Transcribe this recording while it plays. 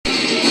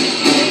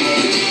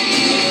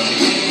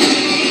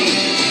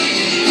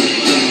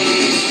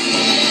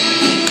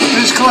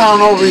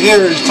clown over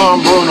here is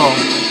Tom Bruno.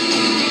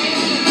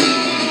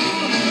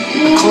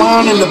 The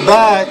clown in the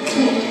back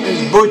is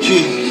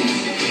Butchie.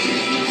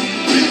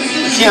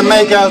 I can't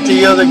make out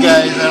the other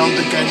guys. I don't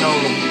think I know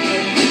them.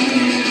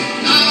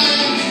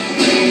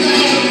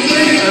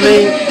 I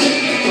mean,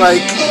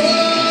 like,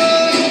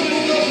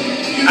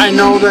 I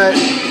know that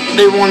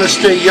they want to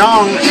stay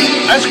young.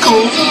 That's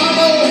cool.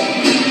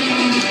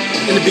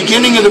 In the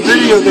beginning of the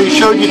video, they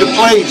showed you the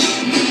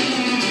place.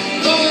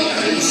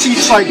 It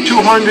seats like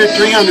 200,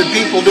 300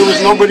 people. There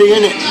was nobody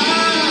in it.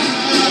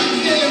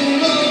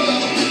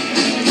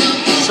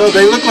 So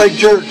they look like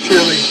jerks,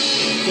 really.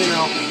 You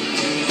know,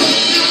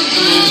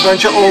 a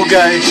bunch of old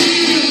guys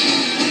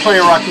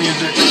playing rock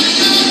music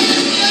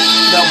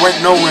that went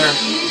nowhere.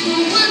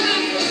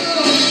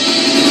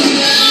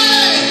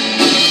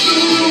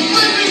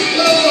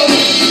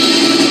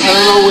 I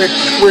don't know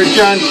where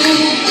John,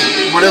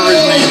 whatever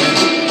his name is,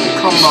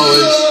 Cumbo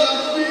is,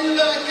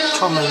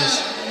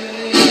 Cummins.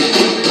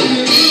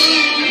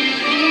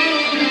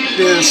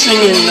 They're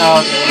singing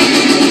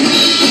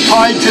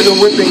Tied to the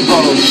Whipping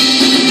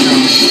Post. You know.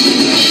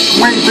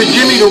 I'm waiting for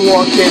Jimmy to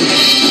walk in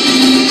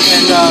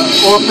and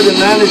offer to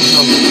manage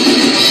them.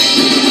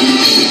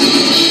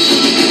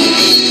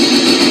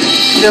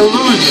 They're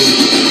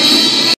losers.